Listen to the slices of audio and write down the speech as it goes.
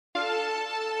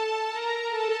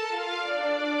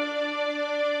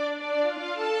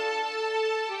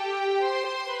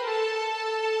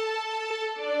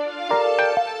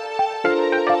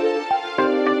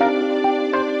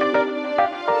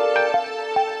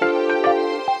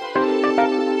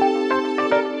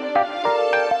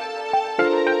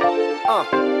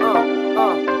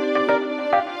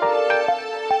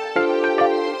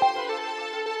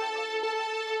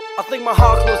make my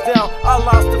heart close down. I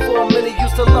lost it for a minute,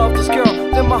 used to love this girl.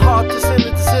 Then my heart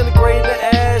disintegrated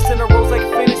to ash, and I rose like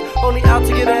a phoenix, only out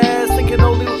to get ass. Thinking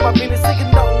only with my penis, thinking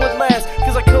nothing would last,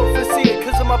 cause I couldn't foresee it,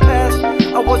 cause in my past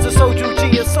I was a soju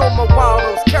G and sold my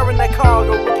wildos, carrying that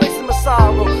cargo, replacing my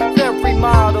sorrow. Every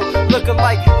model looking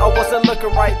like I wasn't looking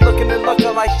right, looking and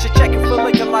looking like shit, checking for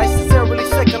liquor license, and really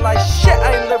sick of like shit,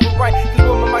 I ain't living right, cause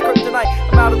women my kryptonite.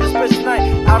 I'm out of this bitch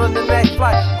tonight, out on the next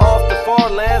flight, off the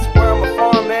foreign lands, where I'm a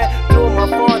foreign man, doing my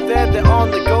foreign thing, they're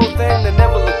on the go thing, they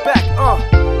never look back,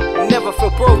 never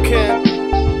feel broken.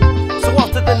 So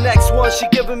off to the next one, she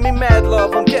giving me mad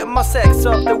love, I'm getting my sex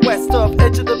up, the wet stuff,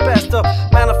 edge of the best stuff,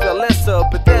 man I feel less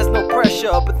up, but there's no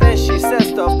pressure, but then she says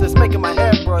stuff that's making my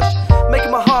head brush,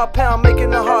 making my heart pound, making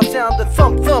the heart sound, the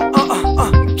thump thump,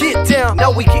 get down,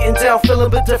 now we getting down, feeling a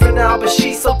bit different now, but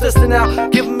she's so distant now,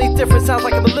 giving me different sounds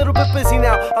like I'm a little bit busy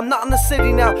now, I'm not in the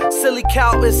city now, silly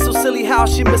cow, it's so silly how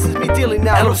she misses me dearly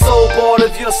now, and I'm so bored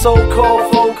of your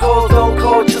so-called phone calls, don't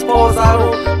call, just pause, I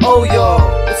don't owe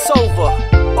y'all, it's over.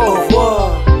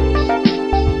 Over.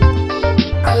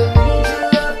 I don't need your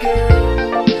love, girl.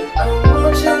 I don't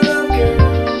want your love, girl.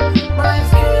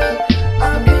 Mine's good,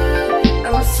 I'm good,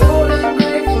 and I'm so damn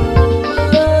grateful.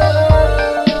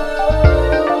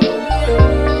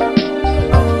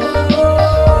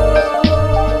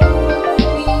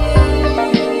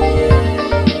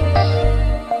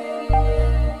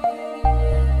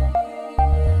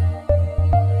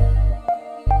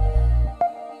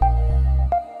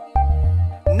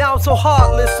 Now I'm so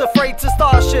heartless, afraid to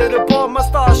start shit. Aboard my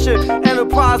starship,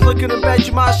 Enterprise looking in bed.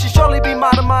 She surely be my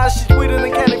demise. She's sweeter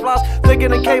than candy floss, thicker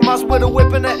than K-Moss with a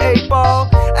whip and an 8-ball.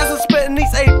 As I'm spitting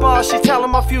these 8 bars, she telling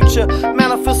my future.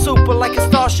 Man, I feel super like a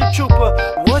starship trooper.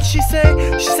 What'd she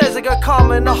say? She says I got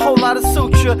karma and a whole lot of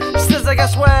suture. She says I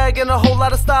got swag and a whole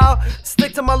lot of style.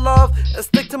 Stick to my love and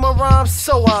stick to my rhymes.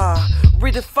 So I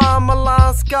redefine my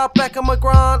lines, got back on my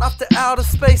grind after outer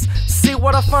space. See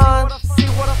what I find. See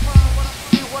what I find.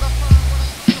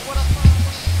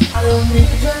 I don't need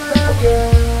your love,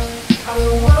 girl. I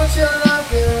don't want your love,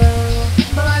 girl.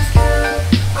 Mine's good,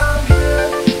 I'm good,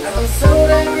 and I'm so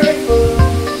damn grateful.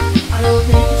 I don't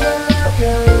need your love,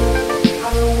 girl. I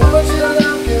don't want your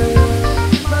love, girl.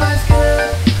 Mine's good,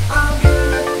 I'm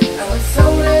good, and I'm so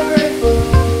damn grateful.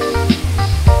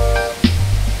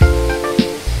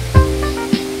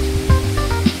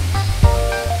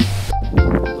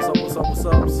 What's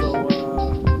up? So,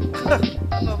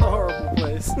 another horrible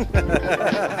place.